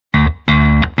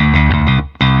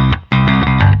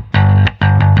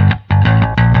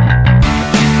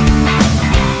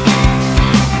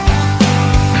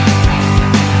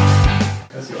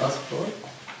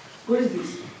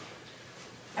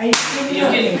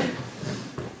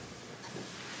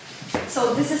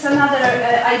So this is another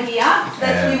idea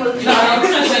that we will try. No,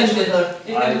 we're not change with her.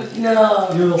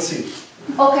 No. You will see.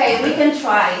 Okay, we can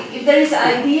try. If there is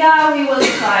an idea, we will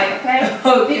try, okay?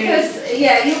 Because,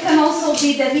 yeah, you can also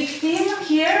be the victim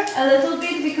here a little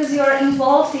bit because you are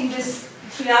involved in this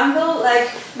triangle.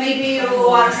 Like, maybe you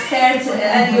are scared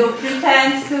and you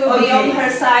pretend to be on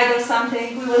her side or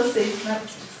something. We will see.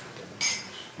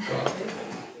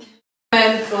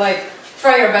 And, like,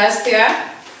 try your best, yeah?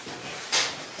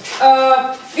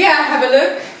 Yeah, have a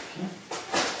look.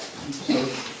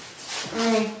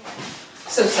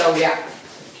 So, yeah.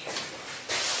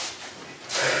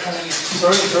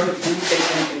 Sorry,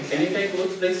 can you take a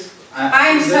look, please?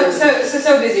 I'm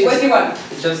so busy. What do you want?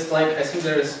 Just like, I think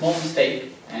there is a small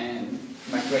mistake and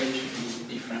my grade should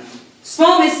be different.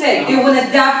 Small mistake. Do you want to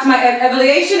adapt my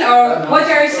evaluation or what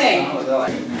are you saying? No, no,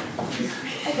 I can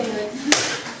do it.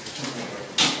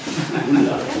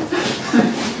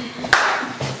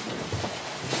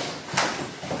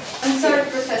 I'm sorry,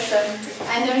 Professor.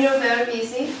 I know you're very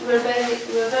busy. We're very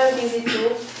busy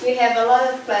too. We have a lot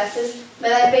of classes,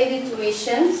 but I pay the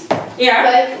tuitions. Yeah.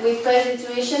 But we pay the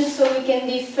tuition so we can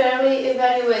be fairly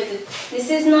evaluated. This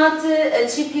is not a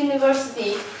cheap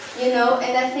university, you know,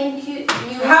 and I think you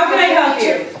How can I help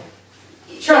you?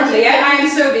 Shortly, yeah? I am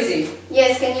so busy.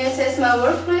 Yes, can you assess my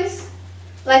work, please?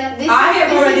 Like this. I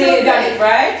have already done it,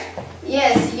 right?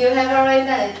 Yes, you have already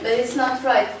done it, but it's not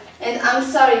right. And I'm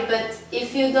sorry, but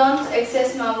if you don't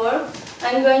access my work,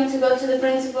 I'm going to go to the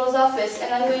principal's office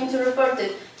and I'm going to report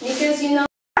it. Because you know.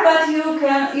 But you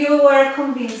were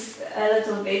convinced a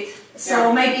little bit,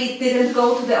 so maybe it didn't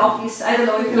go to the office. I don't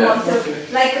know if you want to.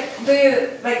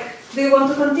 Do you want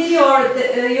to continue, or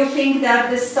you think that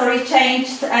the story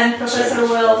changed and professor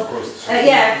will?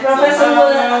 Professor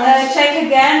will check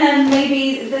again, and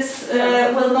maybe this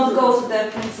will not go to the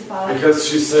principal. Because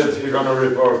she said you're gonna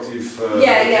report if. So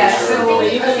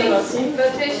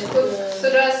but we could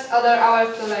suggest other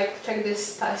hours to like check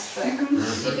this test. Like,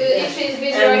 if she's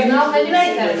busy right now, maybe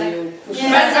later.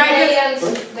 Yeah,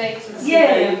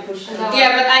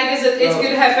 but I guess it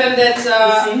could happen that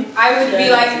I would be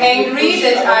like angry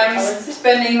that I'm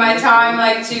spending my time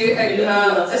like to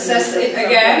assess it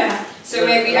again. So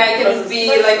maybe I can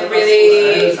be like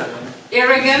really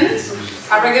arrogant.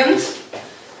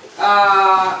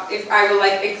 If I will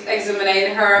like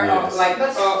examine her or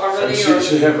really.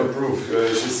 She have a proof.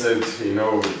 She said you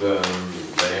know the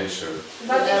answer.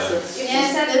 But yes,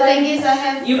 the thing is I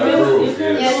have. You can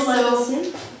yes, so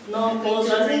no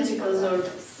apologizing because of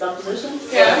supposition.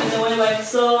 Yeah. In a way, like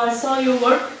so, I saw your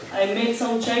work. I made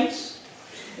some change.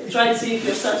 Try to see if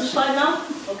you're satisfied now.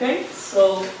 Okay.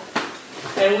 So,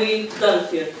 and we done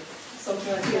here.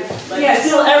 Something like this. Like you're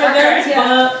still arrogant,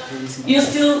 but you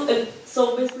still.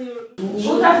 So basically,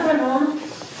 Good afternoon.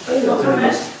 We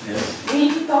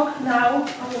need to talk now.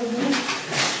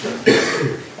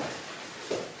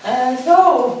 So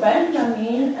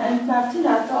Benjamin and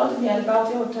Martina told me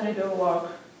about your terrible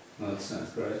work. That's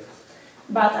not correct.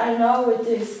 But I know it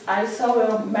is. I saw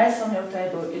a mess on your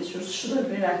table. It shouldn't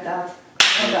be like that.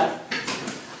 Like that.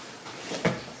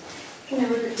 Can I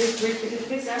repeat it,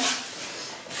 please? Yeah.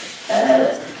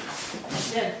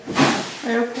 Okay.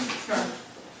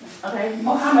 Okay,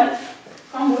 Mohammed,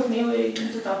 come with me. We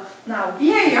need to talk now.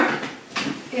 Yeah.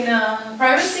 In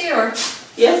privacy or?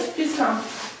 Yes, please come.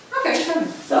 Okay, sure.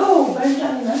 So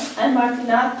Benjamin and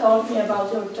Martina told me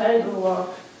about your terrible work.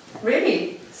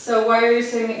 Really? So why are you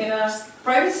saying in our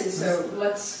privacy? So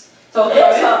let's talk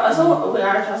about it. So we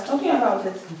are just talking about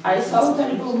it. I saw a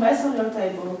terrible mess on your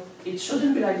table. It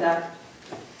shouldn't be like that.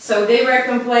 So they were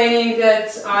complaining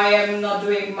that I am not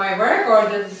doing my work, or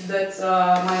that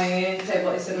my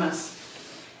table is a mess.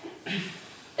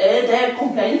 They're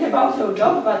complaining about your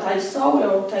job, but I saw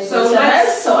your table. So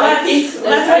let's have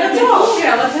a talk.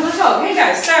 Yeah, let's have a talk. Hey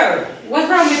guys, so what's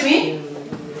wrong with me?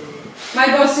 My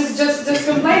boss is just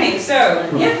complaining. So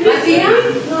yeah, Martina?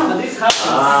 no, but this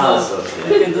happens.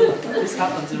 This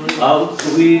happens.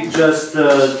 We just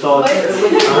thought.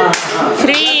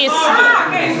 Freeze!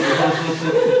 Okay.